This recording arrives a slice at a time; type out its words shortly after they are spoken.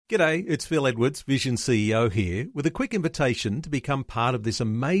G'day, it's Phil Edwards, Vision CEO here, with a quick invitation to become part of this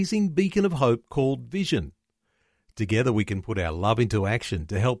amazing beacon of hope called Vision. Together we can put our love into action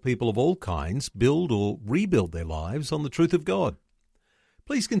to help people of all kinds build or rebuild their lives on the truth of God.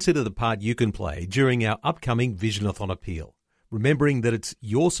 Please consider the part you can play during our upcoming Visionathon appeal, remembering that it's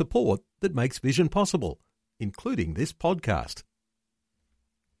your support that makes Vision possible, including this podcast.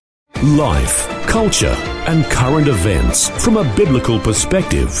 Life, culture, and current events from a biblical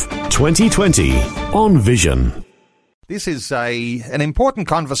perspective. 2020 on Vision. This is an important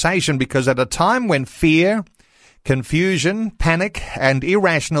conversation because at a time when fear, confusion, panic, and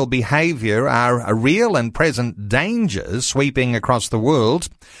irrational behavior are a real and present dangers sweeping across the world,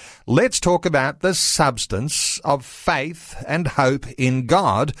 let's talk about the substance of faith and hope in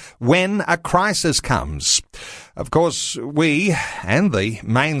God when a crisis comes. Of course, we and the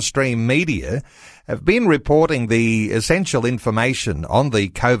mainstream media have been reporting the essential information on the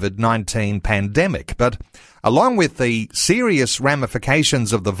COVID-19 pandemic, but along with the serious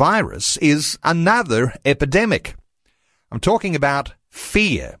ramifications of the virus is another epidemic. I'm talking about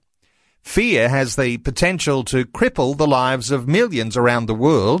fear. Fear has the potential to cripple the lives of millions around the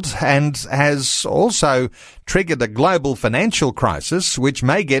world and has also triggered a global financial crisis which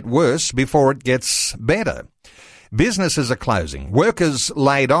may get worse before it gets better. Businesses are closing, workers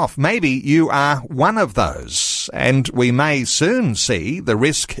laid off. Maybe you are one of those, and we may soon see the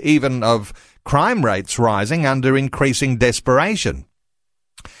risk even of crime rates rising under increasing desperation.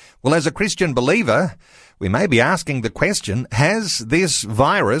 Well, as a Christian believer, we may be asking the question, has this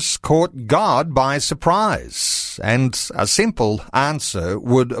virus caught God by surprise? And a simple answer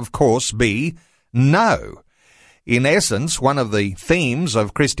would, of course, be no. In essence, one of the themes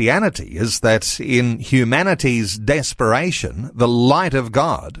of Christianity is that in humanity's desperation, the light of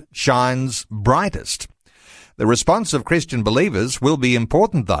God shines brightest. The response of Christian believers will be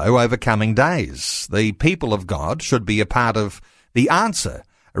important, though, over coming days. The people of God should be a part of the answer,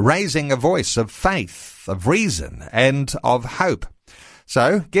 raising a voice of faith, of reason, and of hope.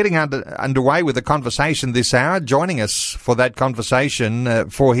 So, getting underway with the conversation this hour, joining us for that conversation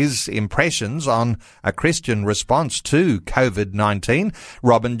for his impressions on a Christian response to COVID-19,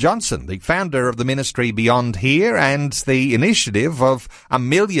 Robin Johnson, the founder of the ministry Beyond Here and the initiative of 1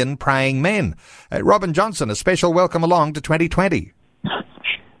 Million Praying Men. Robin Johnson, a special welcome along to 2020.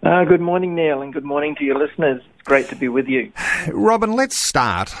 Good morning, Neil, and good morning to your listeners. It's great to be with you. Robin, let's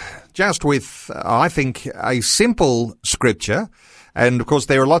start just with, I think, a simple scripture. And, of course,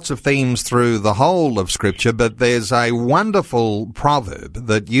 there are lots of themes through the whole of Scripture, but there's a wonderful proverb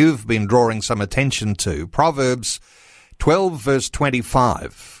that you've been drawing some attention to. Proverbs 12, verse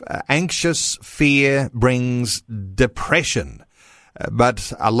 25. Anxious fear brings depression,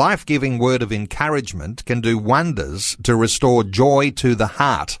 but a life-giving word of encouragement can do wonders to restore joy to the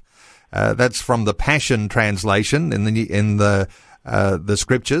heart. That's from the Passion Translation in the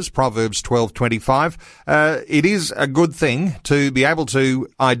scriptures, Proverbs 12:25. It is a good thing to be able to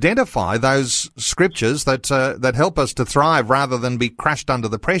identify those scriptures that help us to thrive rather than be crushed under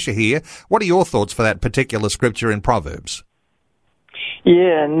the pressure here. What are your thoughts for that particular scripture in Proverbs?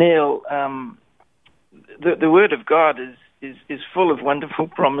 Yeah, Neil, the Word of God is full of wonderful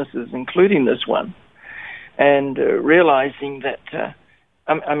promises, including this one, and realizing that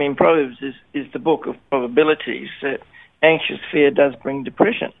Proverbs is the book of probabilities. That anxious fear does bring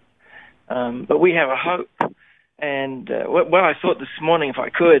depression, but we have a hope. And what I thought this morning, if I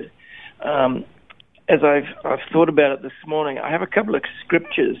could, as I've thought about it this morning, I have a couple of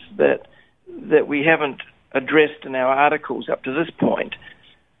scriptures that we haven't addressed in our articles up to this point,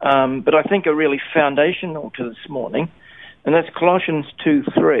 but I think are really foundational to this morning, and that's Colossians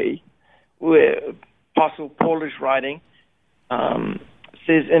 2:3, where Apostle Paul is writing.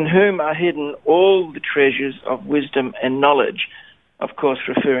 Says, in whom are hidden all the treasures of wisdom and knowledge, of course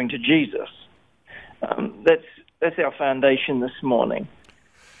referring to Jesus. That's our foundation this morning.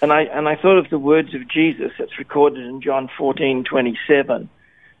 And I thought of the words of Jesus that's recorded in John 14:27,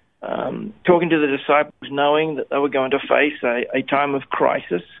 talking to the disciples, knowing that they were going to face a time of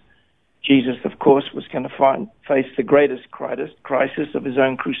crisis. Jesus, of course, was going to face the greatest crisis of his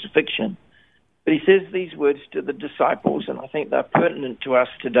own crucifixion. But he says these words to the disciples, and I think they're pertinent to us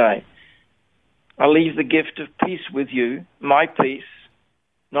today. I leave the gift of peace with you, my peace,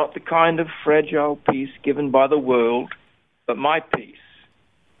 not the kind of fragile peace given by the world, but my peace,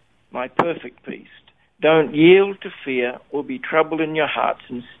 my perfect peace. Don't yield to fear or be troubled in your hearts.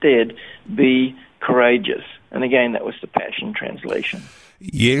 Instead, be courageous. And again, that was the Passion Translation.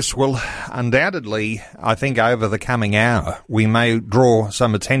 Yes, well, undoubtedly, I think over the coming hour, we may draw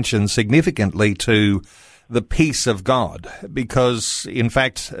some attention significantly to the peace of God? Because, in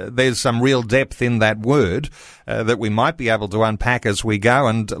fact, there's some real depth in that word that we might be able to unpack as we go,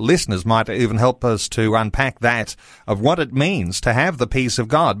 and listeners might even help us to unpack that of what it means to have the peace of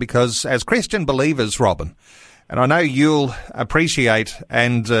God. Because as Christian believers, Robin, and I know you'll appreciate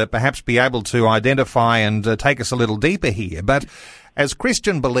and perhaps be able to identify and take us a little deeper here, but as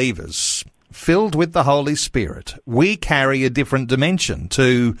Christian believers, filled with the Holy Spirit, we carry a different dimension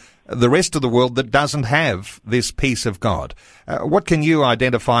to the rest of the world that doesn't have this peace of God. What can you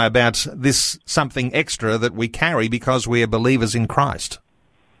identify about this something extra that we carry because we are believers in Christ?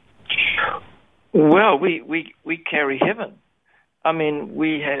 Well, we carry heaven. I mean,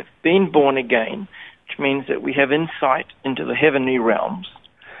 we have been born again, which means that we have insight into the heavenly realms.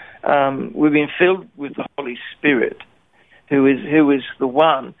 We've been filled with the Holy Spirit, who is the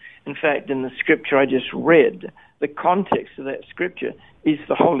one. In fact, in the scripture I just read, the context of that scripture is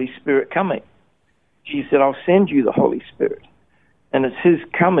the Holy Spirit coming. Jesus said, I'll send you the Holy Spirit. And it's his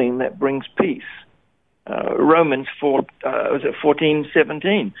coming that brings peace. Romans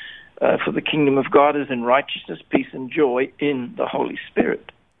 14:17. For the kingdom of God is in righteousness, peace, and joy in the Holy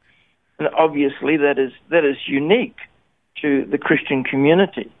Spirit. And obviously that is unique to the Christian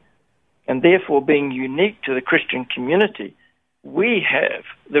community. And therefore, being unique to the Christian community, we have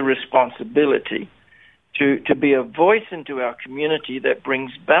the responsibility to be a voice into our community that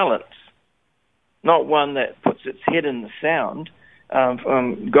brings balance, not one that puts its head in the sound.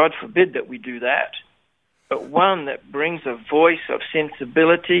 God forbid that we do that, but one that brings a voice of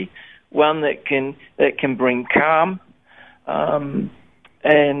sensibility, one that can bring calm. I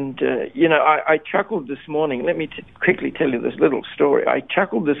chuckled this morning. Let me quickly tell you this little story. I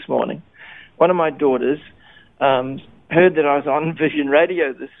chuckled this morning. One of my daughters heard that I was on Vision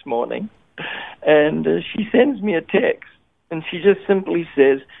Radio this morning, and she sends me a text, and she just simply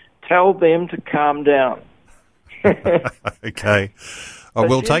says, "Tell them to calm down." Okay. Oh,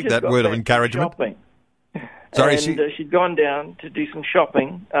 we'll take that word of encouragement. Shopping. Sorry, she'd gone down to do some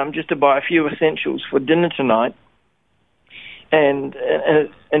shopping, just to buy a few essentials for dinner tonight, and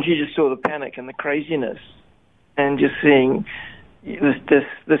she just saw the panic and the craziness, and just seeing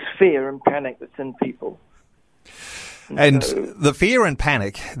this fear and panic that's in people. And the fear and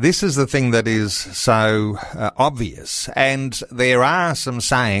panic, this is the thing that is so obvious. And there are some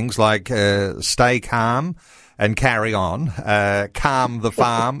sayings like stay calm and carry on, calm the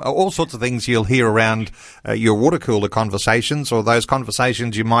farm, all sorts of things you'll hear around your water cooler conversations or those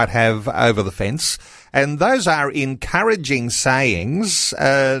conversations you might have over the fence. And those are encouraging sayings,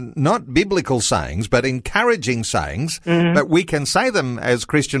 not biblical sayings, but encouraging sayings. Mm-hmm. But we can say them as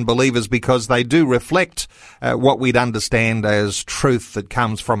Christian believers because they do reflect what we'd understand as truth that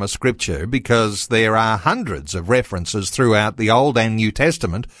comes from a scripture, because there are hundreds of references throughout the Old and New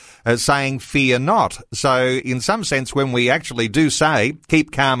Testament saying, fear not. So in some sense, when we actually do say,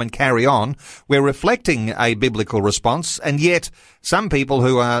 keep calm and carry on, we're reflecting a biblical response. And yet some people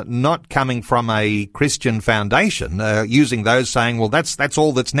who are not coming from a Christian foundation using those, saying, well, that's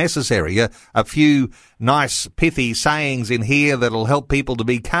all that's necessary. A few nice pithy sayings in here that'll help people to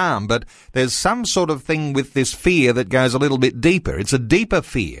be calm. But there's some sort of thing with this fear that goes a little bit deeper. It's a deeper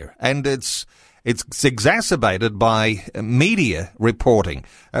fear, and it's exacerbated by media reporting.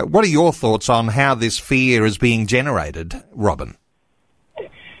 What are your thoughts on how this fear is being generated, Robin?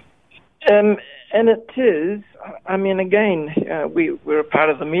 And it is, I mean, again, we're a part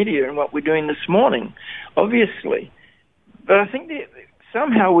of the media in what we're doing this morning, obviously. But I think that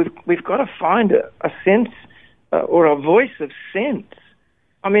somehow we've got to find a sense or a voice of sense.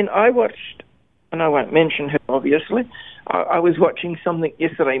 I mean, I watched, and I won't mention her, obviously, I was watching something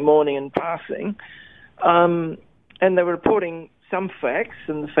yesterday morning in passing, and they were reporting some facts,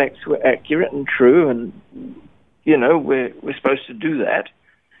 and the facts were accurate and true, and, you know, we're supposed to do that.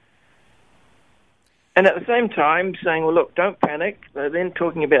 And at the same time saying, well, look, don't panic. They're then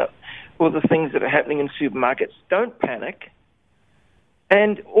talking about all the things that are happening in supermarkets. Don't panic.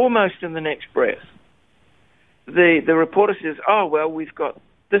 And almost in the next breath, the reporter says, oh, well, we've got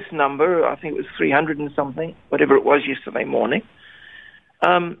this number, I think it was 300 and something, whatever it was yesterday morning,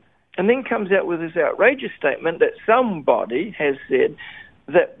 and then comes out with this outrageous statement that somebody has said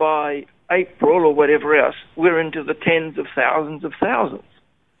that by April or whatever else, we're into the tens of thousands of thousands.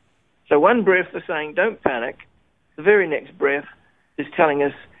 So one breath they're saying, don't panic. The very next breath is telling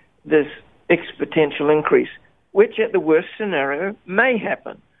us this exponential increase, which at the worst scenario may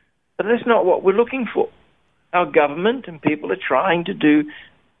happen. But that's not what we're looking for. Our government and people are trying to do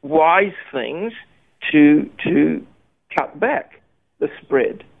wise things to cut back the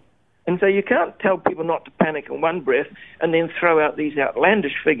spread. And so you can't tell people not to panic in one breath and then throw out these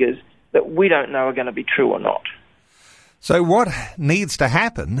outlandish figures that we don't know are going to be true or not. So what needs to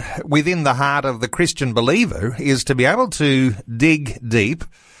happen within the heart of the Christian believer is to be able to dig deep,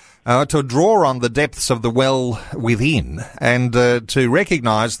 to draw on the depths of the well within, and to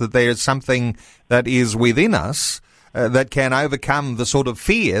recognise that there is something that is within us that can overcome the sort of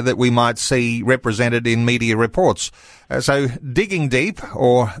fear that we might see represented in media reports. So digging deep,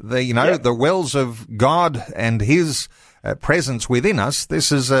 or the wells of God and His presence within us,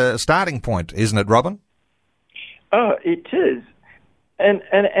 this is a starting point, isn't it, Robin? Oh, it is.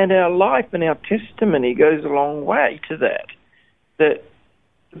 And our life and our testimony goes a long way to that. That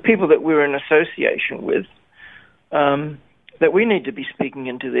the people that we're in association with, that we need to be speaking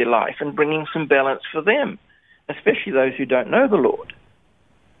into their life and bringing some balance for them, especially those who don't know the Lord.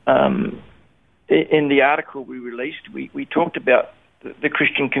 In the article we released, we talked about the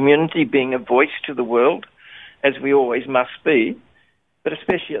Christian community being a voice to the world, as we always must be, but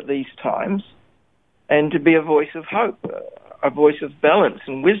especially at these times, and to be a voice of hope, a voice of balance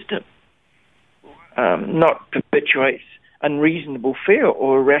and wisdom, not perpetuates unreasonable fear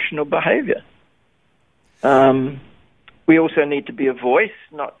or irrational behavior. We also need to be a voice,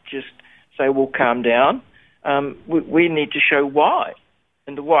 not just say, well, calm down. We need to show why.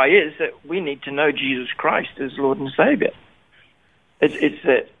 And the why is that we need to know Jesus Christ as Lord and Savior. It's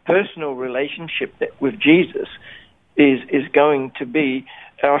that personal relationship with Jesus is going to be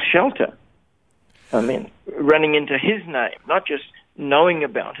our shelter. I mean, running into His name, not just knowing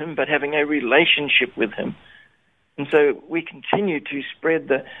about Him, but having a relationship with Him. And so we continue to spread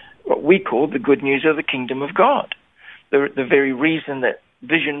what we call the good news of the kingdom of God, the very reason that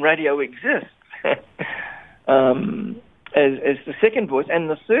Vision Radio exists. As the second voice, and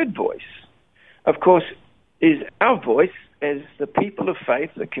the third voice, of course, is our voice as the people of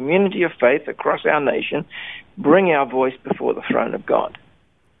faith, the community of faith across our nation, bring our voice before the throne of God.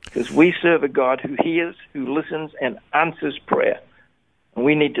 Because we serve a God who hears, who listens, and answers prayer. And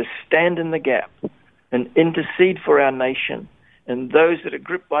we need to stand in the gap and intercede for our nation and those that are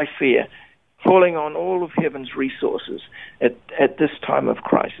gripped by fear, calling on all of heaven's resources at this time of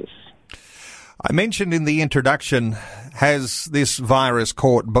crisis. I mentioned in the introduction, has this virus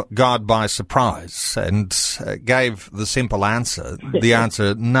caught God by surprise? And gave the simple answer, the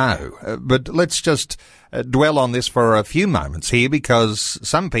answer, no. But let's just dwell on this for a few moments here, because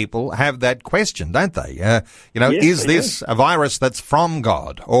some people have that question, don't they? Yes, is this a virus that's from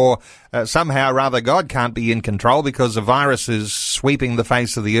God? Or somehow or other God can't be in control because a virus is sweeping the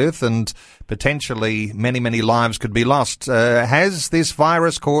face of the earth and potentially many, many lives could be lost. Has this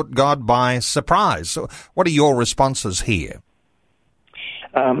virus caught God by surprise? So what are your responses here?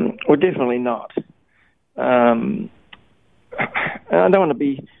 Well, definitely not. I don't want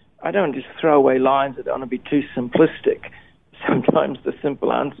to just throw away lines. I don't want to be too simplistic. Sometimes the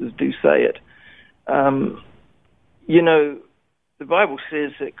simple answers do say it. The Bible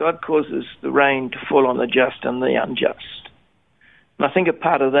says that God causes the rain to fall on the just and the unjust. And I think a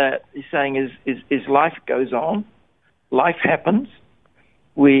part of that is saying is life goes on, life happens.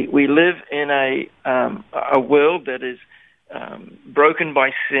 We live in a world that is broken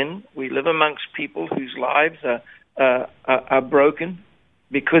by sin. We live amongst people whose lives are broken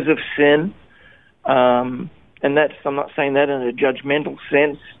because of sin. And I'm not saying that in a judgmental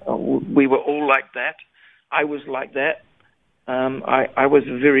sense. We were all like that. I was like that. I was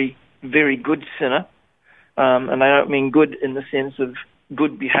a very, very good sinner. And I don't mean good in the sense of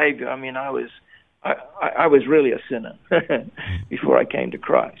good behavior. I mean, I was really a sinner before I came to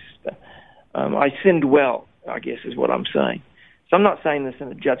Christ. I sinned well, I guess is what I'm saying. So I'm not saying this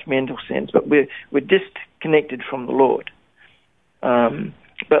in a judgmental sense, but we're disconnected from the Lord.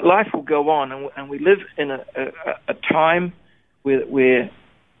 But life will go on, and we live in a time where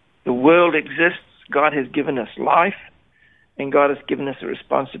the world exists. God has given us life, and God has given us a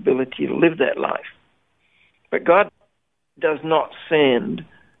responsibility to live that life. But God does not send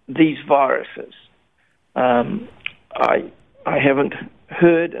these viruses. I haven't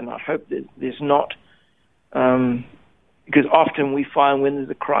heard, and I hope that there's not, because often we find when there's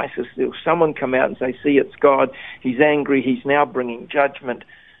a crisis, there'll someone come out and say, see, it's God, He's angry, He's now bringing judgment.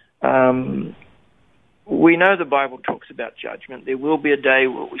 We know the Bible talks about judgment. There will be a day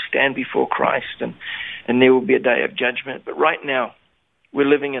where we stand before Christ, and there will be a day of judgment. But right now, we're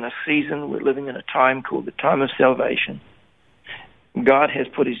living in a season, we're living in a time called the time of salvation. God has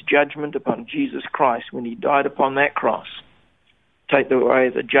put His judgment upon Jesus Christ when He died upon that cross. Take away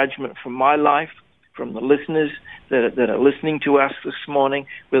the judgment from my life, from the listeners that are listening to us this morning,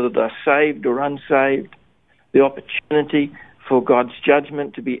 whether they're saved or unsaved. The opportunity for God's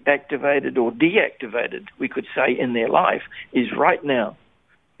judgment to be activated or deactivated, we could say, in their life is right now,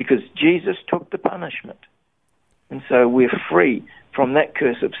 because Jesus took the punishment. And so we're free from that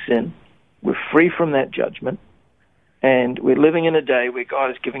curse of sin. We're free from that judgment. And we're living in a day where God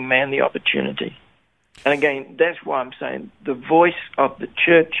is giving man the opportunity. And again, that's why I'm saying the voice of the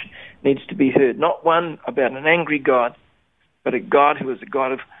church needs to be heard. Not one about an angry God, but a God who is a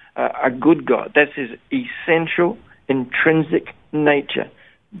God of a good God. That's his essential, intrinsic nature.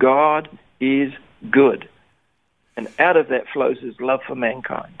 God is good. And out of that flows his love for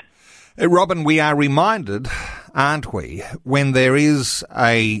mankind. Robin, we are reminded, aren't we, when there is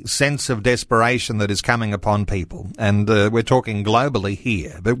a sense of desperation that is coming upon people, and we're talking globally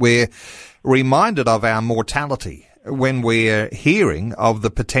here, but we're reminded of our mortality when we're hearing of the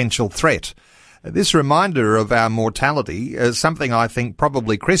potential threat. This reminder of our mortality is something I think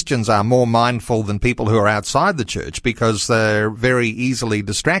probably Christians are more mindful than people who are outside the church, because they're very easily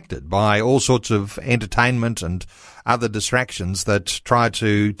distracted by all sorts of entertainment and other distractions that try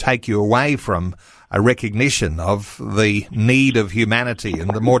to take you away from a recognition of the need of humanity and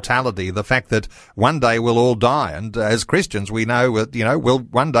the mortality, the fact that one day we'll all die. And as Christians, we know that,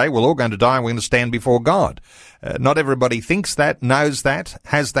 one day we're all going to die and we're going to stand before God. Not everybody thinks that, knows that,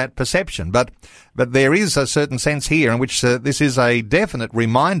 has that perception. But there is a certain sense here in which this is a definite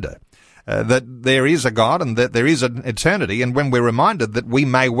reminder that there is a God and that there is an eternity. And when we're reminded that we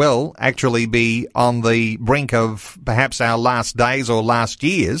may well actually be on the brink of perhaps our last days or last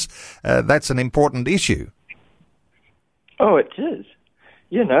years, that's an important issue. Oh, it is.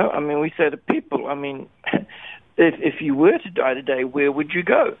 We say to people, if you were to die today, where would you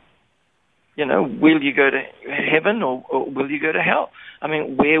go? Will you go to heaven or will you go to hell?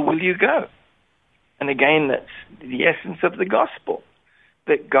 Where will you go? And again, that's the essence of the gospel,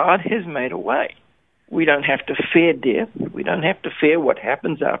 that God has made a way. We don't have to fear death. We don't have to fear what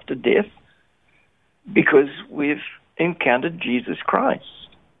happens after death, because we've encountered Jesus Christ.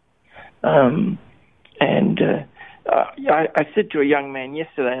 I said to a young man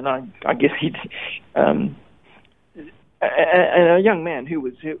yesterday, and I guess a young man who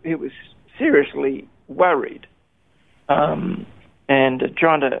was seriously worried, and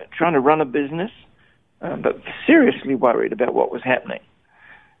trying to run a business, but seriously worried about what was happening.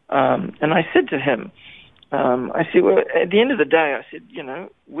 And I said to him, well, at the end of the day, I said,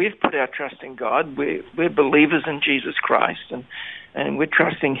 we've put our trust in God. We're believers in Jesus Christ, and we're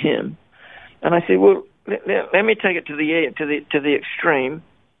trusting Him. And I said, well, let me take it to the extreme,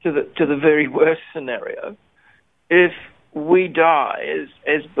 to the very worst scenario. If we die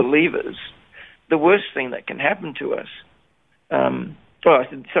as believers, the worst thing that can happen to us, the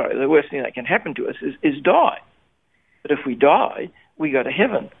worst thing that can happen to us is die. But if we die, we go to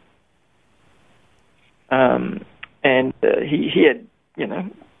heaven. He had,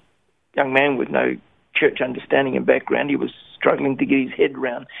 young man with no church understanding and background. He was struggling to get his head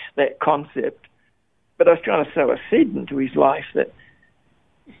around that concept. But I was trying to sow a seed into his life that,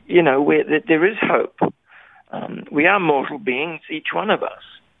 that there is hope. We are mortal beings, each one of us.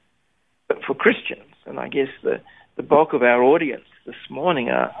 But for Christians, and I guess the bulk of our audience this morning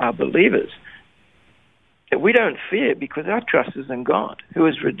are believers, that we don't fear, because our trust is in God, who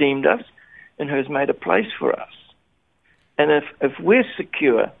has redeemed us and who has made a place for us. And if we're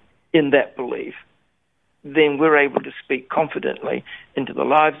secure in that belief, then we're able to speak confidently into the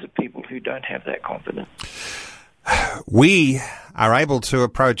lives of people who don't have that confidence. We are able to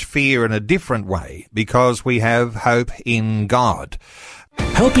approach fear in a different way because we have hope in God.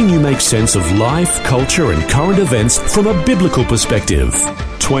 Helping you make sense of life, culture and current events from a biblical perspective.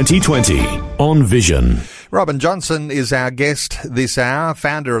 2020 on Vision. Robin Johnson is our guest this hour,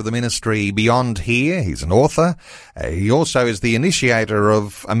 founder of the ministry Beyond Here. He's an author. He also is the initiator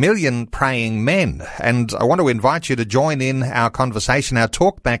of 1 Million Praying Men. And I want to invite you to join in our conversation. Our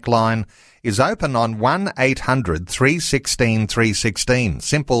talkback line is open on 1-800-316-316.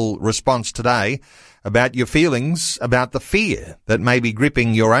 Simple response today about your feelings about the fear that may be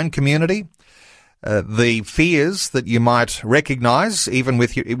gripping your own community, the fears that you might recognize even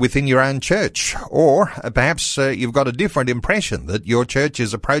within your own church, or perhaps you've got a different impression that your church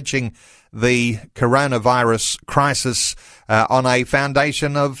is approaching the coronavirus crisis on a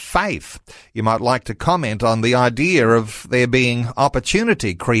foundation of faith. You might like to comment on the idea of there being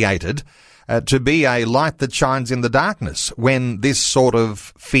opportunity created to be a light that shines in the darkness when this sort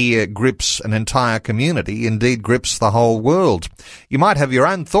of fear grips an entire community, indeed grips the whole world. You might have your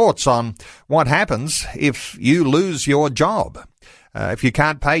own thoughts on what happens if you lose your job, if you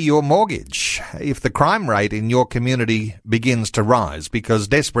can't pay your mortgage, if the crime rate in your community begins to rise because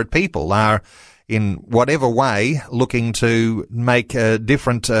desperate people are in whatever way, looking to make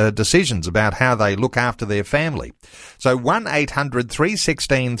different decisions about how they look after their family. So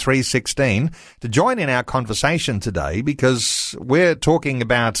 1-800-316-316 to join in our conversation today, because we're talking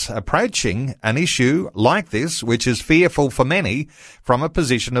about approaching an issue like this, which is fearful for many, from a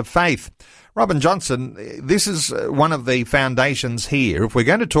position of faith. Robin Johnson, this is one of the foundations here. If we're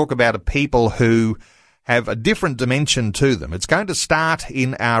going to talk about a people who have a different dimension to them, it's going to start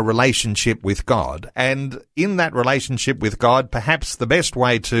in our relationship with God. And in that relationship with God, perhaps the best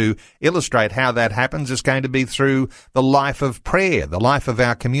way to illustrate how that happens is going to be through the life of prayer, the life of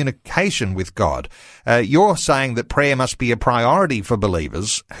our communication with God. You're saying that prayer must be a priority for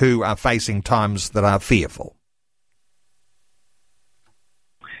believers who are facing times that are fearful.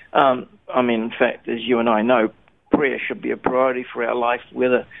 In fact, as you and I know, prayer should be a priority for our life,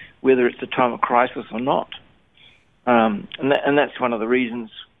 whether it's a time of crisis or not. And that's one of the reasons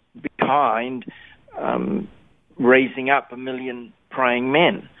behind raising up 1 million praying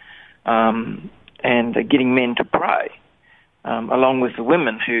men and getting men to pray, along with the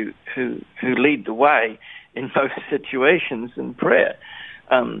women who lead the way in most situations in prayer.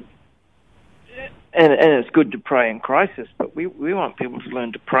 And it's good to pray in crisis, but we want people to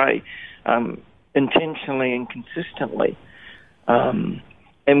learn to pray intentionally and consistently.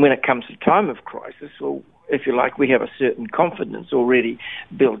 And when it comes to time of crisis, or if you like, we have a certain confidence already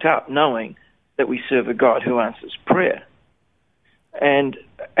built up, knowing that we serve a God who answers prayer. And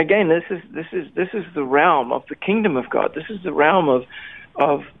again, this is the realm of the kingdom of God. This is the realm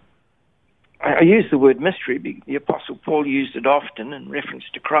of I use the word mystery. The Apostle Paul used it often in reference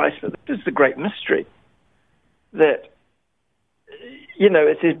to Christ, but this is the great mystery. That,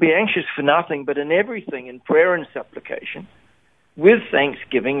 it says, be anxious for nothing, but in everything, in prayer and supplication, with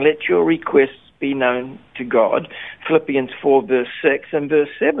thanksgiving, let your requests be known to God. Philippians 4, verse 6, and verse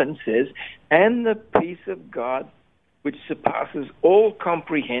 7 says, and the peace of God, which surpasses all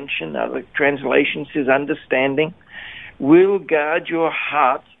comprehension, other translation says understanding, will guard your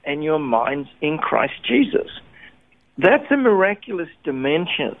hearts and your minds in Christ Jesus. That's a miraculous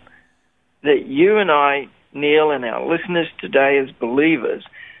dimension that you and I, Neil, and our listeners today as believers,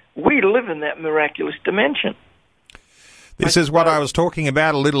 we live in that miraculous dimension. This is what I was talking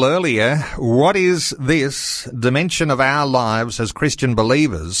about a little earlier. What is this dimension of our lives as Christian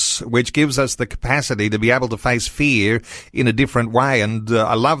believers which gives us the capacity to be able to face fear in a different way? And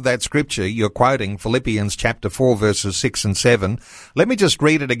I love that scripture you're quoting, Philippians chapter 4, verses 6 and 7. Let me just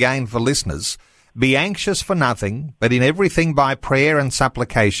read it again for listeners. Be anxious for nothing, but in everything by prayer and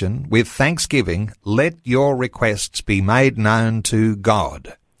supplication, with thanksgiving, let your requests be made known to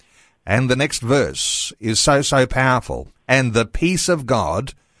God. And the next verse is so powerful. And the peace of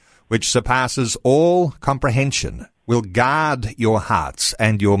God, which surpasses all comprehension, will guard your hearts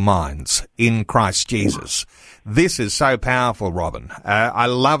and your minds in Christ Jesus. This is so powerful, Robin. I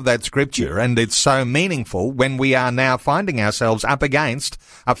love that scripture, and it's so meaningful when we are now finding ourselves up against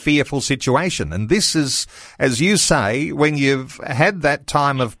a fearful situation. And this is, as you say, when you've had that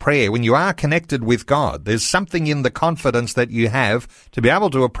time of prayer, when you are connected with God, there's something in the confidence that you have to be able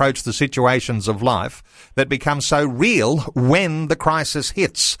to approach the situations of life that becomes so real when the crisis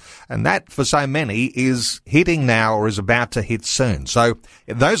hits. And that, for so many, is hitting now or is about to hit soon. So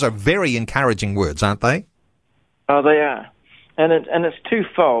those are very encouraging words, aren't they? Oh, they are. And it's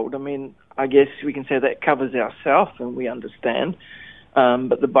twofold. I mean, I guess we can say that covers ourselves and we understand.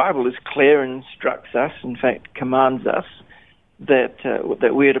 But the Bible is clear and instructs us, in fact, commands us that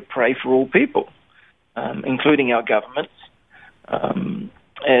we're to pray for all people, including our governments.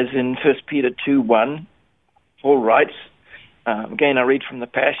 As in 1 Peter 2:1, Paul writes, again I read from the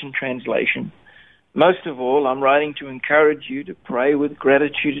Passion Translation, most of all, I'm writing to encourage you to pray with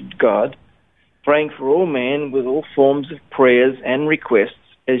gratitude to God, praying for all men with all forms of prayers and requests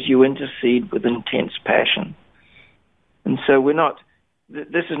as you intercede with intense passion. And so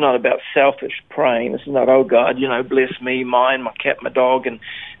this is not about selfish praying. This is not, oh God, bless me, mine, my cat, my dog, and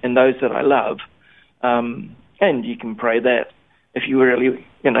those that I love. And you can pray that if you really,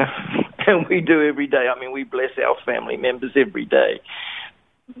 and we do every day. I mean, we bless our family members every day.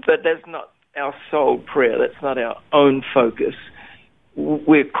 But that's not our sole prayer. That's not our own focus.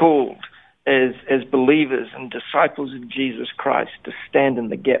 We're called as believers and disciples of Jesus Christ to stand in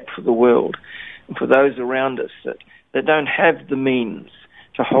the gap for the world and for those around us that don't have the means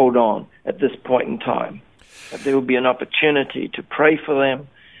to hold on at this point in time. That there will be an opportunity to pray for them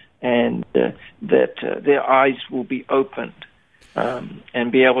and that their eyes will be opened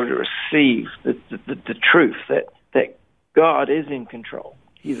and be able to receive the truth that God is in control.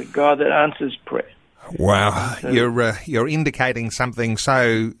 He's a God that answers prayer. Wow, So, you're indicating something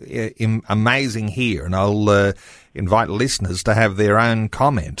so amazing here, and I'll invite listeners to have their own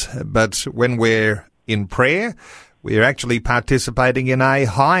comment. But when we're in prayer, we're actually participating in a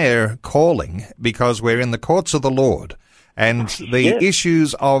higher calling because we're in the courts of the Lord, and the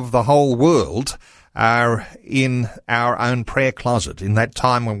issues of the whole world are in our own prayer closet, in that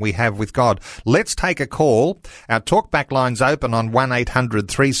time when we have with God. Let's take a call. Our talkback line's open on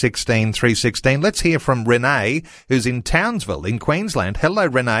 1-800-316-316. Let's hear from Renee, who's in Townsville in Queensland. Hello,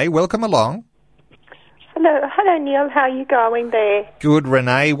 Renee. Welcome along. Hello, Neil. How are you going there? Good,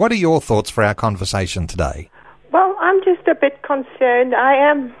 Renee. What are your thoughts for our conversation today? Well, I'm just a bit concerned.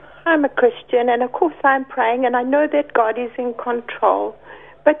 I'm a Christian, and of course I'm praying, and I know that God is in control.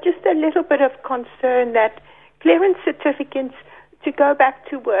 But just a little bit of concern that clearance certificates to go back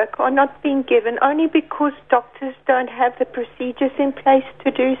to work are not being given only because doctors don't have the procedures in place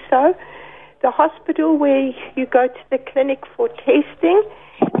to do so. The hospital where you go to the clinic for testing,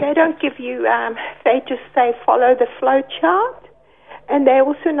 they don't give you, they just say follow the flow chart, and they're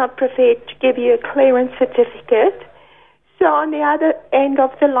also not prepared to give you a clearance certificate. So on the other end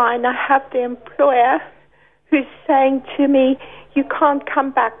of the line, I have the employer who's saying to me, you can't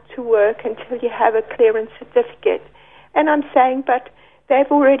come back to work until you have a clearance certificate. And I'm saying, but they've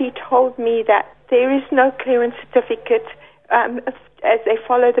already told me that there is no clearance certificate as they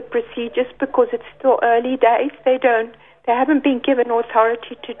follow the procedures because it's still early days. They haven't been given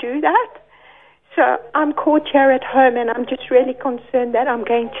authority to do that. So I'm caught here at home, and I'm just really concerned that I'm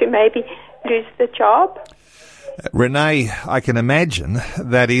going to maybe lose the job. Renee, I can imagine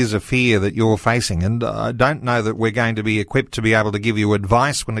that is a fear that you're facing, and I don't know that we're going to be equipped to be able to give you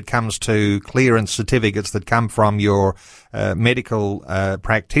advice when it comes to clearance certificates that come from your medical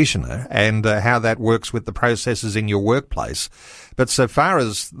practitioner and how that works with the processes in your workplace. But so far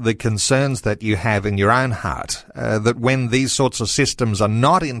as the concerns that you have in your own heart, that when these sorts of systems are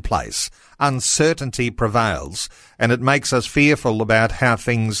not in place, uncertainty prevails, and it makes us fearful about how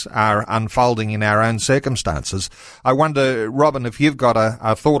things are unfolding in our own circumstances. I wonder, Robin, if you've got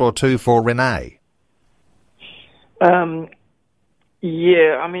a thought or two for Renee. Yeah,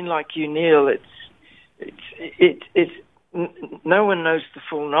 I mean, like you, Neil, it's no one knows the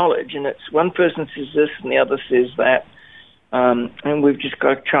full knowledge, and it's one person says this and the other says that, and we've just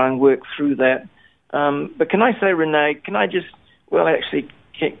got to try and work through that. But can I say, Renee, can I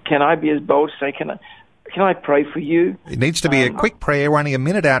be as bold to say, can I pray for you? It needs to be a quick prayer. We're only a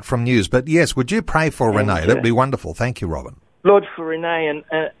minute out from news, but yes, would you pray for Renee? That would be wonderful. Thank you, Robin. Lord, for Renee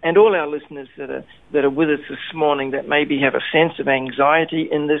and all our listeners that are with us this morning that maybe have a sense of anxiety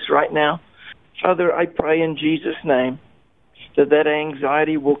in this right now, Father, I pray in Jesus' name that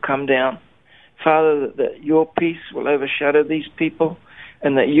anxiety will come down. Father, that your peace will overshadow these people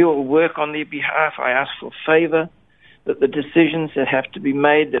and that you will work on their behalf. I ask for favor, that the decisions that have to be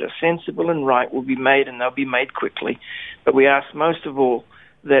made that are sensible and right will be made, and they'll be made quickly. But we ask most of all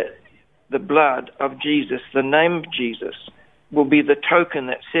that the blood of Jesus, the name of Jesus, will be the token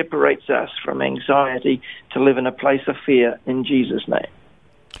that separates us from anxiety to live in a place of fear in Jesus' name.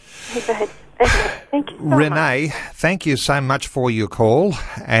 Thank you so Renee, much. thank you so much for your call,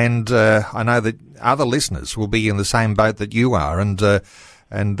 and I know that other listeners will be in the same boat that you are, and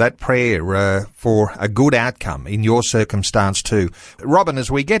that prayer for a good outcome in your circumstance too. Robin, as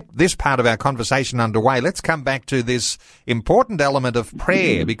we get this part of our conversation underway, let's come back to this important element of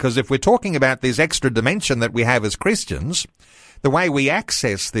prayer, because if we're talking about this extra dimension that we have as Christians, the way we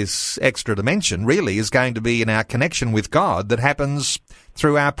access this extra dimension really is going to be in our connection with God that happens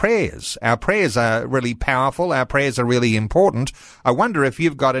through our prayers. Our prayers are really powerful. Our prayers are really important. I wonder if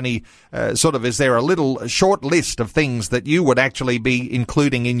you've got any is there a little short list of things that you would actually be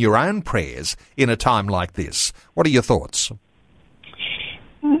including in your own prayers in a time like this? What are your thoughts?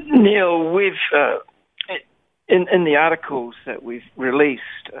 Neil, we've in the articles that we've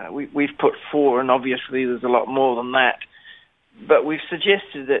released, we've put 4, and obviously there's a lot more than that. But we've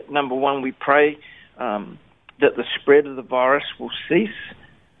suggested that, number one, we pray that the spread of the virus will cease.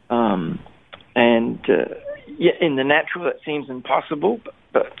 In the natural, that seems impossible,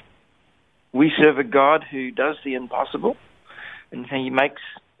 but we serve a God who does the impossible, and he makes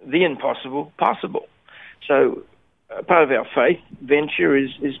the impossible possible. So part of our faith venture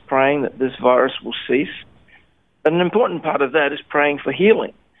is praying that this virus will cease. But an important part of that is praying for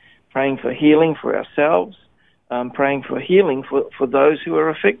healing for ourselves, praying for healing for those who are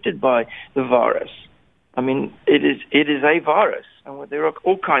affected by the virus. I mean, it is a virus, and there are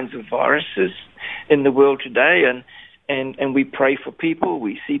all kinds of viruses in the world today, and we pray for people.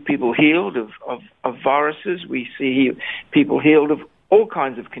 We see people healed of viruses. We see people healed of all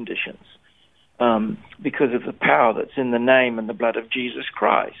kinds of conditions. because of the power that's in the name and the blood of Jesus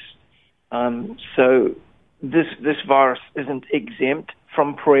Christ. So this virus isn't exempt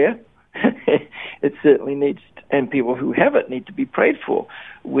from prayer. It certainly needs, and people who have it need to be prayed for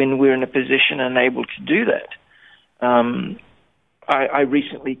when we're in a position and able to do that. I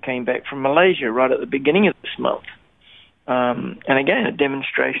recently came back from Malaysia right at the beginning of this month. And again, a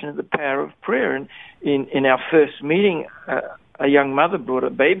demonstration of the power of prayer. And in our first meeting, a young mother brought a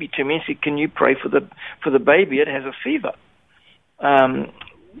baby to me and said, "Can you pray for the baby? It has a fever."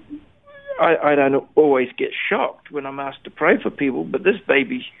 I don't always get shocked when I'm asked to pray for people, but this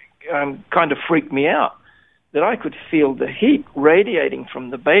baby kind of freaked me out, that I could feel the heat radiating from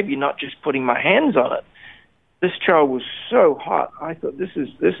the baby, not just putting my hands on it. This child was so hot. I thought, this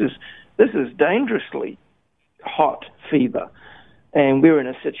is dangerously hot fever. And we were in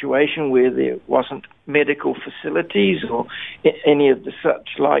a situation where there wasn't medical facilities or any of the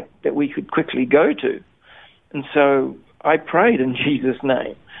such like that we could quickly go to. And so I prayed in Jesus'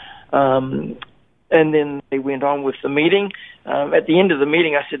 name. And then they went on with the meeting. At the end of the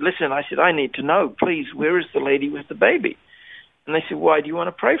meeting, I said, "Listen," "I need to know, please, where is the lady with the baby?" And they said, "Why do you want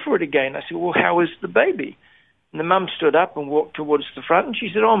to pray for it again?" I said, "Well, how is the baby?" And the mum stood up and walked towards the front, and she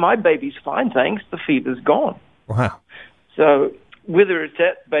said, "Oh, my baby's fine, thanks. The fever's gone." Wow. So whether it's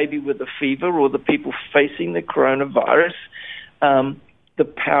that baby with the fever or the people facing the coronavirus, the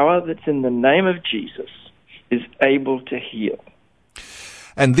power that's in the name of Jesus is able to heal.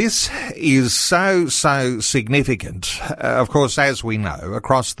 And this is so significant, of course, as we know,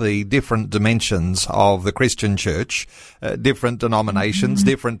 across the different dimensions of the Christian church, different denominations,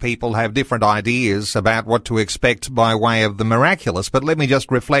 different people have different ideas about what to expect by way of the miraculous. But let me just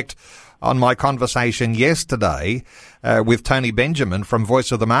reflect on my conversation yesterday with Tony Benjamin from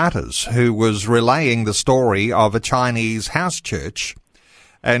Voice of the Martyrs, who was relaying the story of a Chinese house church.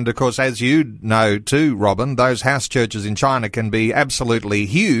 And, of course, as you know too, Robin, those house churches in China can be absolutely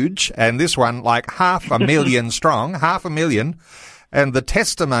huge, and this one like 500,000 strong, 500,000. And the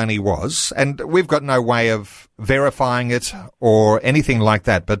testimony was, and we've got no way of verifying it or anything like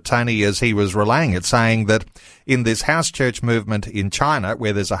that, but Tony, as he was relaying it, saying that in this house church movement in China,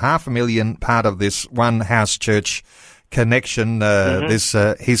 where there's a 500,000 part of this one house church connection,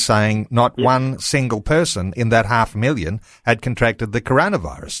 he's saying not one single person in that 500,000 had contracted the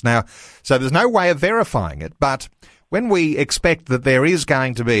coronavirus. Now, so there's no way of verifying it, but when we expect that there is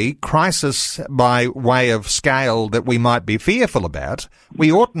going to be crisis by way of scale that we might be fearful about,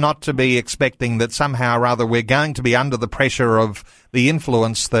 we ought not to be expecting that somehow or other we're going to be under the pressure of the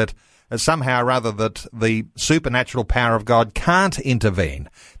influence that somehow or other that the supernatural power of God can't intervene.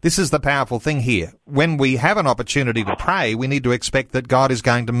 This is the powerful thing here. When we have an opportunity to pray, we need to expect that God is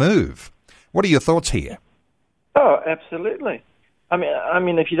going to move. What are your thoughts here? Oh, absolutely. I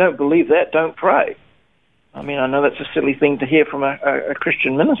mean, if you don't believe that, don't pray. I mean, I know that's a silly thing to hear from a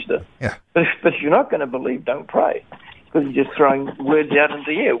Christian minister. Yeah. But if you're not going to believe, don't pray, because you're just throwing words out into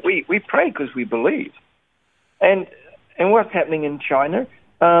the air. We pray because we believe. And what's happening in China,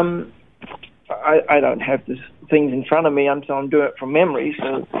 I don't have these things in front of me, so I'm doing it from memory,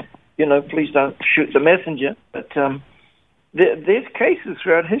 so, please don't shoot the messenger. But there's cases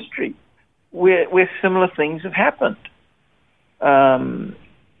throughout history where similar things have happened.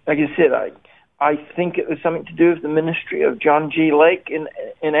 Like I said, I think it was something to do with the ministry of John G. Lake in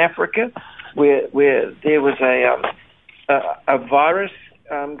Africa, where there was a virus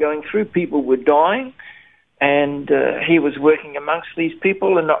going through. People were dying, and he was working amongst these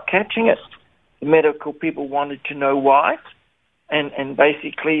people and not catching it. The medical people wanted to know why, and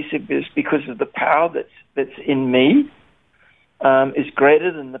basically he said it's because of the power that's in me is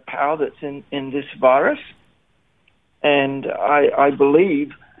greater than the power that's in this virus. And I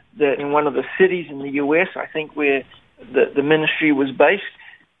believe that in one of the cities in the U.S., I think where the ministry was based,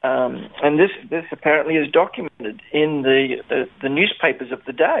 and this apparently is documented in the newspapers of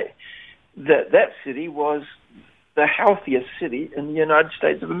the day, that city was the healthiest city in the United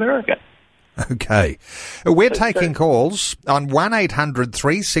States of America. Okay. We're taking calls on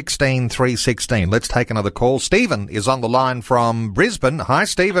 1-800-316-316. Let's take another call. Stephen is on the line from Brisbane. Hi,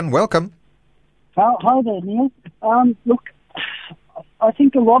 Stephen. Welcome. Hi there, Neil. Look, I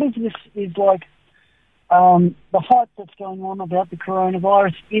think a lot of this is like the hype that's going on about the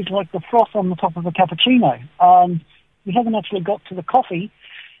coronavirus is like the froth on the top of a cappuccino. We haven't actually got to the coffee,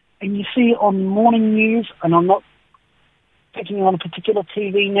 and you see on morning news, and I'm not picking on a particular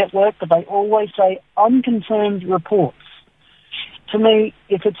TV network, but they always say unconfirmed reports. To me,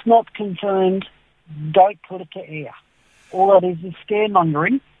 if it's not confirmed, don't put it to air. All that is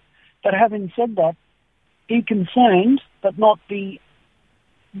scaremongering. But having said that, be concerned, but not be,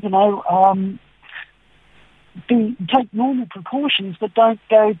 take normal precautions, but don't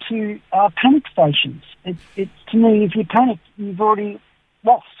go to panic stations. To me, if you panic, you've already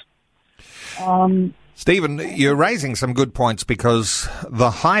lost. Stephen, you're raising some good points because the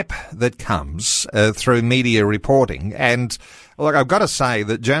hype that comes through media reporting, and look, I've got to say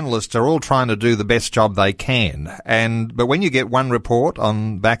that journalists are all trying to do the best job they can, but when you get one report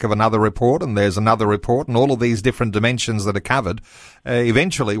on back of another report, and there's another report, and all of these different dimensions that are covered,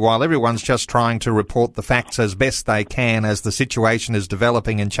 eventually, while everyone's just trying to report the facts as best they can as the situation is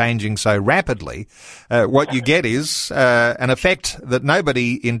developing and changing so rapidly, what you get is an effect that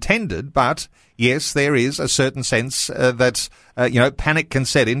nobody intended, but yes, there is a certain sense that panic can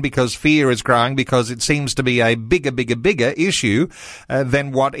set in because fear is growing, because it seems to be a bigger issue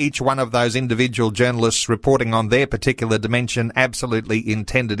than what each one of those individual journalists reporting on their particular dimension absolutely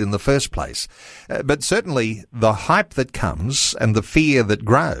intended in the first place. But certainly the hype that comes and the fear that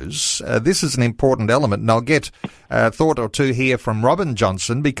grows, this is an important element. And I'll get a thought or two here from Robin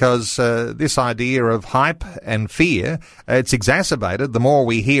Johnson, because this idea of hype and fear, it's exacerbated the more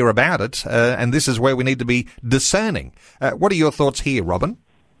we hear about it, and this is where we need to be discerning. What are your thoughts here, Robin?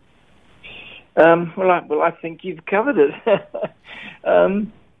 I think you've covered it.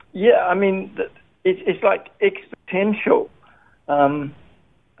 It's like exponential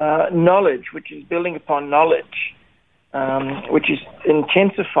knowledge, which is building upon knowledge, which is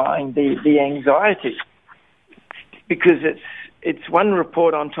intensifying the anxiety, because it's one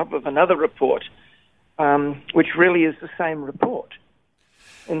report on top of another report, which really is the same report.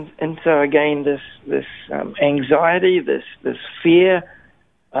 And so again, this anxiety, this fear,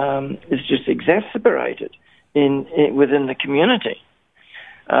 is just exacerbated within the community.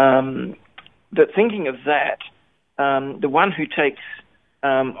 But thinking of that, the one who takes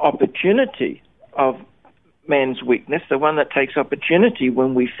opportunity of man's weakness, the one that takes opportunity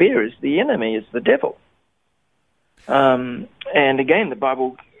when we fear, is the enemy, is the devil. And again, the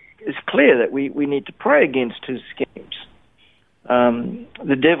Bible is clear that we need to pray against his schemes.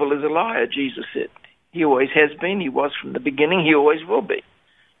 The devil is a liar, Jesus said. He always has been, he was from the beginning, he always will be.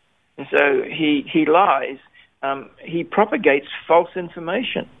 And so he lies, he propagates false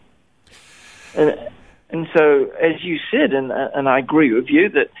information. And so, as you said, and I agree with you,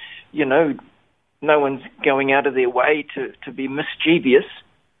 that, no one's going out of their way to be mischievous,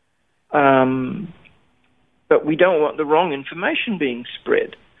 but we don't want the wrong information being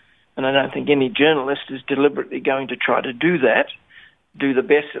spread. And I don't think any journalist is deliberately going to try to do that, do the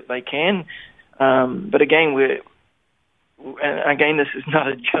best that they can. But again, this is not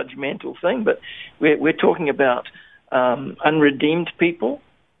a judgmental thing, but we're talking about unredeemed people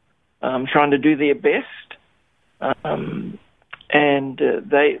trying to do their best, and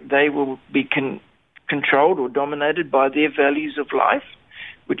they will be controlled or dominated by their values of life,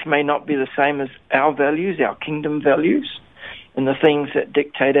 which may not be the same as our values, our kingdom values, and the things that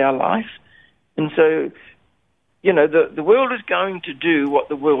dictate our life. And so, the world is going to do what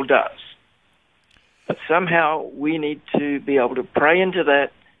the world does. But somehow we need to be able to pray into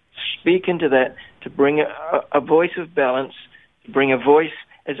that, speak into that, to bring a voice of balance, to bring a voice,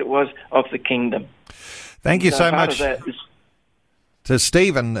 as it was, of the kingdom. Thank you so much to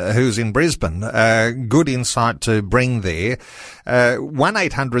Stephen, who's in Brisbane. Good insight to bring there.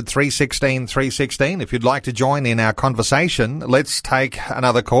 1-800-316-316. If you'd like to join in our conversation, let's take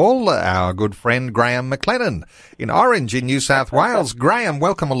another call. Our good friend Graham McLennan in Orange in New South Wales. Graham,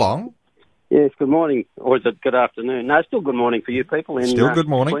 welcome along. Yes, good morning. Or is it good afternoon? No, still good morning for you people in good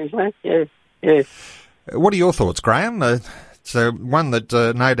morning. Queensland. Yeah. What are your thoughts, Graham? So one that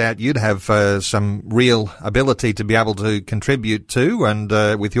no doubt you'd have some real ability to be able to contribute to, and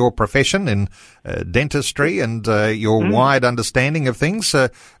with your profession in dentistry and your wide understanding of things.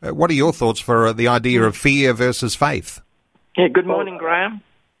 What are your thoughts for the idea of fear versus faith? Yeah, good morning, Graham.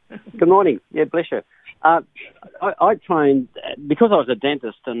 Good morning. Yeah, bless you. I trained, because I was a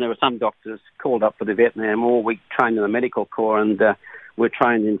dentist and there were some doctors called up for the Vietnam War, we trained in the medical corps, and we're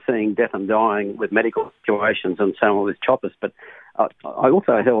trained in seeing death and dying with medical situations and so on with choppers. But I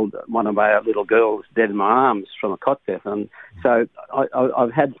also held one of our little girls dead in my arms from a cot death, and so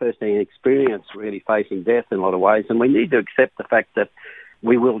I've had first-hand experience really facing death in a lot of ways, and we need to accept the fact that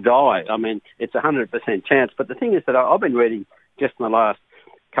we will die. I mean, it's 100% chance. But the thing is that I've been reading just in the last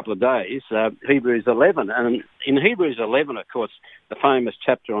couple of days, Hebrews 11, and in Hebrews 11, of course, the famous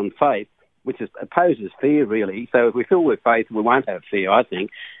chapter on faith, which opposes fear, really. So if we fill with faith, we won't have fear, I think,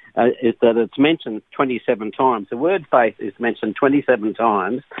 is that it's mentioned 27 times. The word faith is mentioned 27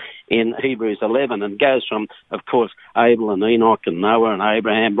 times in Hebrews 11, and goes from, of course, Abel and Enoch and Noah and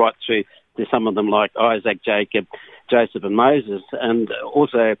Abraham right through to some of them like Isaac, Jacob, Joseph and Moses, and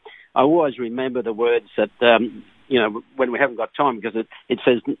also I always remember the words that, when we haven't got time, because it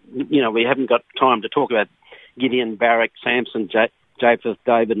says, we haven't got time to talk about Gideon, Barak, Samson, Japheth,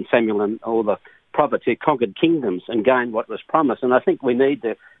 David and Samuel and all the prophets who conquered kingdoms and gained what was promised. And I think we need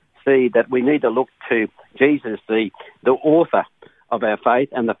to see that we need to look to Jesus, the author of our faith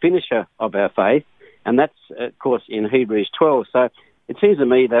and the finisher of our faith. And that's, of course, in Hebrews 12. So it seems to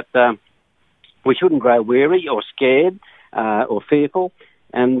me that we shouldn't grow weary or scared or fearful.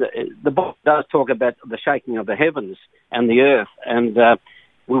 And the Bible does talk about the shaking of the heavens and the earth. And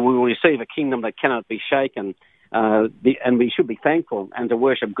we will receive a kingdom that cannot be shaken. And we should be thankful and to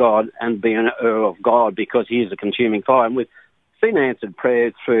worship God and be in awe of God, because He is a consuming fire. And we've seen answered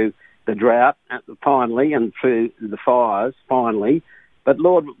prayers through the drought, finally, and through the fires, finally. But,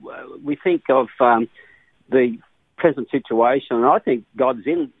 Lord, we think of the present situation, and I think God's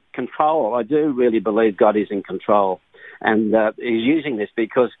in control. I do really believe God is in control. And He's using this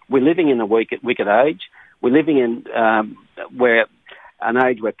because we're living in a wicked age. We're living in an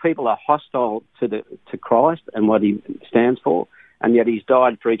age where people are hostile to Christ and what He stands for, and yet He's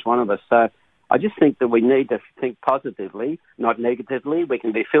died for each one of us. So I just think that we need to think positively, not negatively. We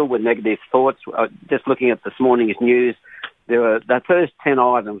can be filled with negative thoughts. Just looking at this morning's news, the first 10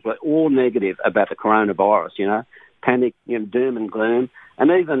 items were all negative about the coronavirus, panic, doom and gloom. And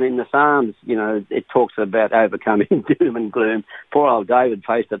even in the Psalms, it talks about overcoming doom and gloom. Poor old David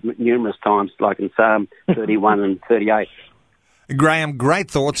faced it numerous times, like in Psalm 31 and 38. Graham,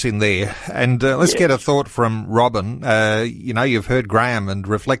 great thoughts in there. And let's get a thought from Robin. You've heard Graham and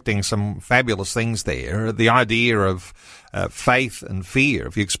reflecting some fabulous things there. The idea of faith and fear.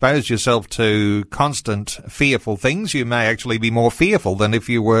 If you expose yourself to constant fearful things, you may actually be more fearful than if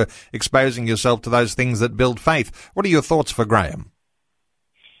you were exposing yourself to those things that build faith. What are your thoughts for Graham?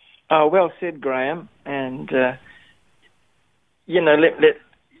 Well said, Graham. And, you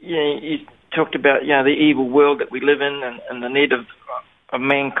talked about, the evil world that we live in and the need of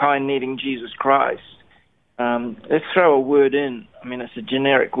mankind needing Jesus Christ. Let's throw a word in. I mean, it's a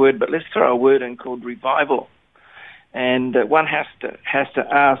generic word, but let's throw a word in called revival. And one has to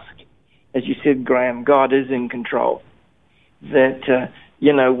ask, as you said, Graham, God is in control. That,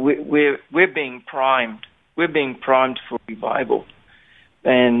 we're being primed. We're being primed for revival.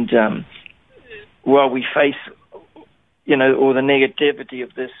 And while we face, all the negativity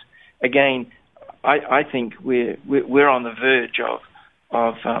of this, again, I think we're on the verge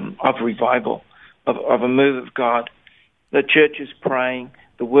of revival, of a move of God. The church is praying.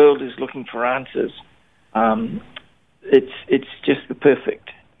 The world is looking for answers. It's just the perfect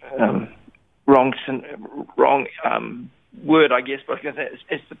wrong word, I guess, but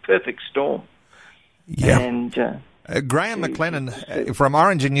it's the perfect storm. Yeah. And Graham McLennan from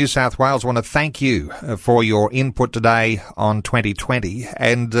Orange in New South Wales, want to thank you for your input today on 2020.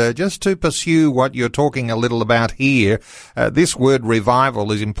 And just to pursue what you're talking a little about here, this word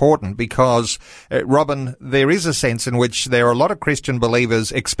revival is important because, Robin, there is a sense in which there are a lot of Christian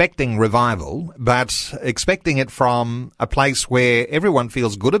believers expecting revival, but expecting it from a place where everyone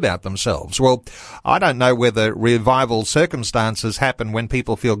feels good about themselves. Well, I don't know whether revival circumstances happen when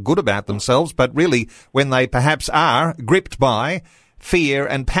people feel good about themselves, but really when they perhaps are gripped by fear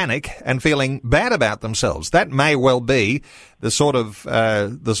and panic and feeling bad about themselves. That may well be the sort of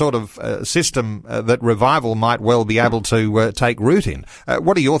system that revival might well be able to take root in.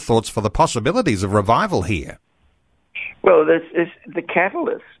 What are your thoughts for the possibilities of revival here? Well, this is the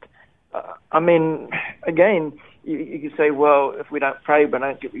catalyst. Again, you could say, well, if we don't pray, we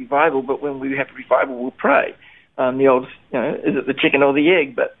don't get revival. But when we have revival, we'll pray. The old, is it the chicken or the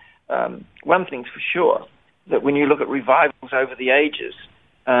egg? But one thing's for sure, that when you look at revivals over the ages,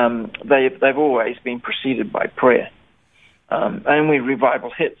 they've always been preceded by prayer. And when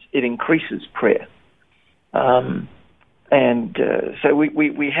revival hits, it increases prayer. So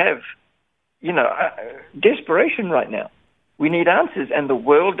we have, desperation right now. We need answers, and the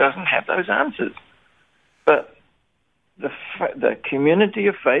world doesn't have those answers. But the community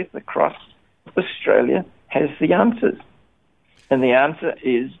of faith across Australia has the answers. And the answer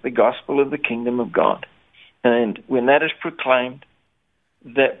is the gospel of the kingdom of God. And when that is proclaimed,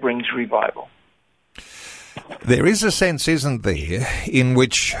 that brings revival. There is a sense, isn't there, in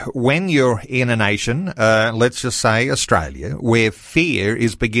which when you're in a nation, let's just say Australia, where fear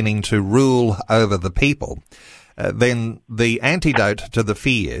is beginning to rule over the people, then the antidote to the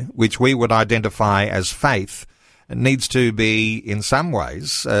fear, which we would identify as faith, needs to be, in some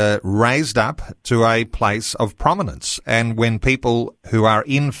ways, raised up to a place of prominence. And when people who are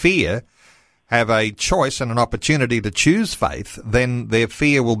in fear have a choice and an opportunity to choose faith, then their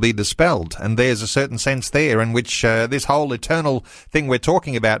fear will be dispelled. And there's a certain sense there in which this whole eternal thing we're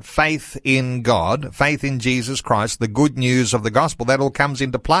talking about, faith in God, faith in Jesus Christ, the good news of the gospel, that all comes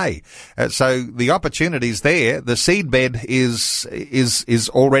into play. So the opportunity's there. The seedbed is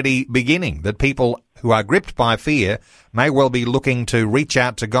already beginning, that people who are gripped by fear may well be looking to reach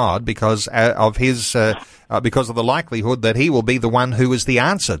out to God because of because of the likelihood that He will be the one who is the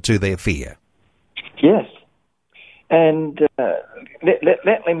answer to their fear. Yes, and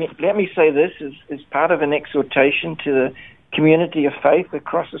let me say this as part of an exhortation to the community of faith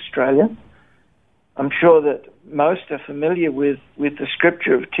across Australia. I'm sure that most are familiar with the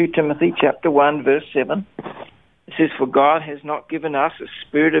scripture of 2 Timothy chapter 1, verse 7. It says, "For God has not given us a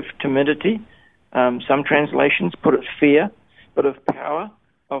spirit of timidity." Some translations put it fear, but of power,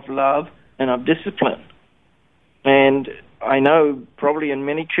 of love, and of discipline. And I know probably in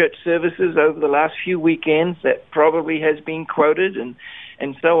many church services over the last few weekends that probably has been quoted and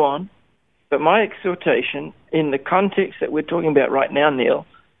so on. But my exhortation in the context that we're talking about right now, Neil,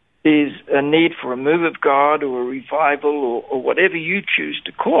 is a need for a move of God or a revival or whatever you choose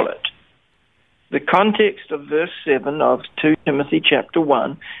to call it. The context of verse 7 of 2 Timothy chapter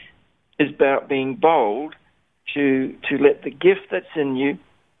 1 is about being bold to let the gift that's in you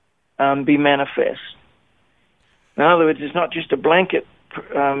be manifest. In other words, it's not just a blanket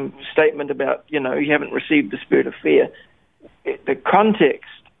statement about, you haven't received the spirit of fear. The context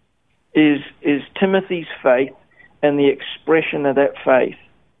is Timothy's faith and the expression of that faith.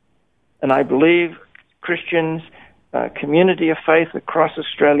 And I believe Christians, community of faith across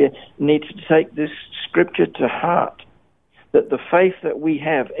Australia, need to take this scripture to heart, that the faith that we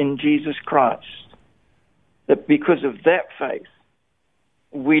have in Jesus Christ, that because of that faith,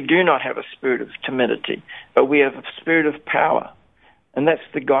 we do not have a spirit of timidity, but we have a spirit of power, and that's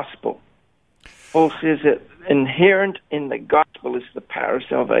the gospel. Paul says that inherent in the gospel is the power of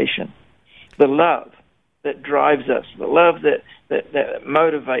salvation, the love that drives us, the love that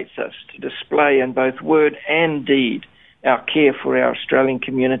motivates us to display in both word and deed our care for our Australian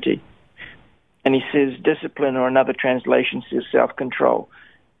community. And he says discipline, or another translation says self-control.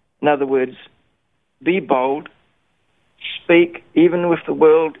 In other words, be bold, speak, even if the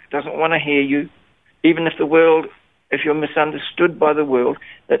world doesn't want to hear you, even if you're misunderstood by the world,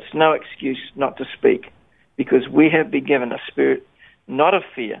 that's no excuse not to speak, because we have been given a spirit not of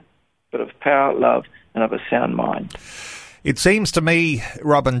fear, but of power, love, and of a sound mind. It seems to me,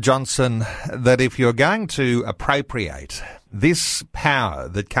 Robin Johnson, that if you're going to appropriate this power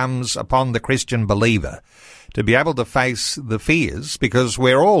that comes upon the Christian believer to be able to face the fears, because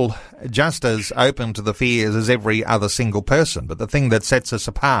we're all just as open to the fears as every other single person, but the thing that sets us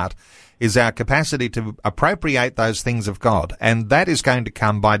apart is our capacity to appropriate those things of God, and that is going to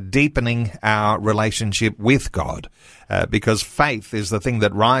come by deepening our relationship with God, because faith is the thing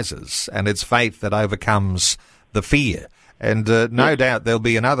that rises, and it's faith that overcomes the fear. And no doubt there'll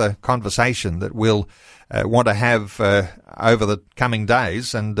be another conversation that we'll want to have over the coming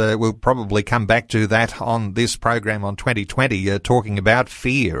days, and we'll probably come back to that on this program on 2020, talking about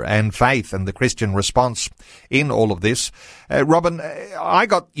fear and faith and the Christian response in all of this. Robin, I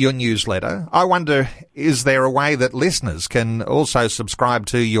got your newsletter. I wonder, is there a way that listeners can also subscribe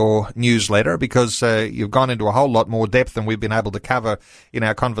to your newsletter? Because you've gone into a whole lot more depth than we've been able to cover in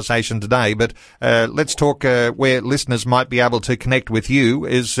our conversation today. But let's talk where listeners might be able to connect with you.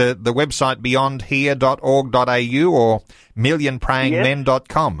 Is the website beyondhere.org.au or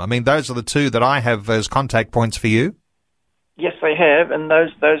millionprayingmen.com? I mean, those are the two that I have as contact points for you. Yes, they have, and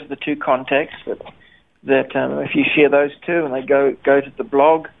those are the two contacts that if you share those two and they go to the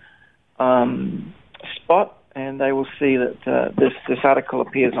blog spot, and they will see that this article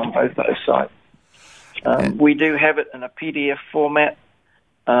appears on both those sites. We do have it in a PDF format,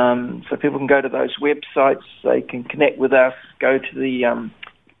 so people can go to those websites, they can connect with us, go to the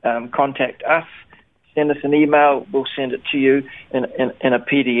contact us, send us an email, we'll send it to you in a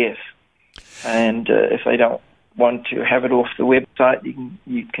PDF. And if they don't want to have it off the website,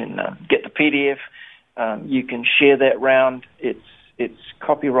 you can get the PDF. You can share that round. It's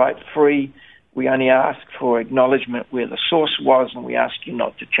copyright free. We only ask for acknowledgement where the source was, and we ask you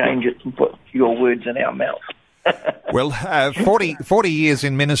not to change it and put your words in our mouth. Well, 40 years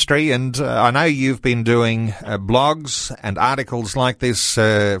in ministry, and I know you've been doing blogs and articles like this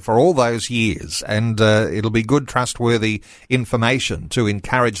for all those years, and it'll be good, trustworthy information to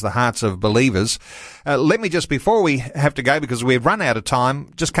encourage the hearts of believers. Let me just, before we have to go, because we've run out of time,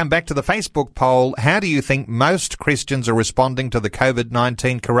 just come back to the Facebook poll. How do you think most Christians are responding to the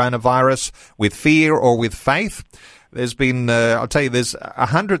COVID-19 coronavirus, with fear or with faith? There's been, I'll tell you, there's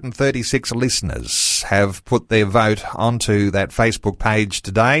 136 listeners have put their vote onto that Facebook page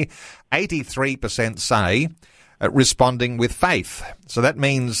today. 83% say responding with faith. So that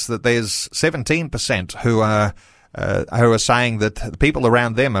means that there's 17% who are saying that the people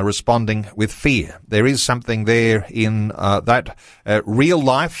around them are responding with fear. There is something there in that real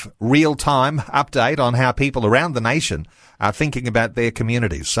life, real time update on how people around the nation are thinking about their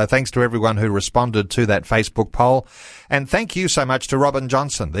communities. So thanks to everyone who responded to that Facebook poll. And thank you so much to Robin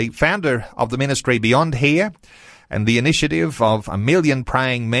Johnson, the founder of the ministry Beyond Here and the initiative of 1 Million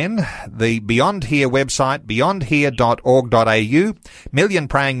Praying Men. The Beyond Here website, beyondhere.org.au, Million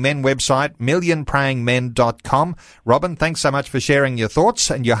Praying Men website, millionprayingmen.com. Robin, thanks so much for sharing your thoughts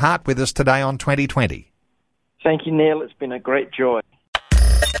and your heart with us today on 2020. Thank you, Neil. It's been a great joy.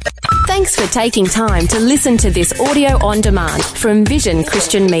 Thanks for taking time to listen to this audio on demand from Vision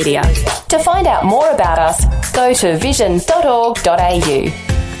Christian Media. To find out more about us, go to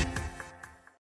vision.org.au.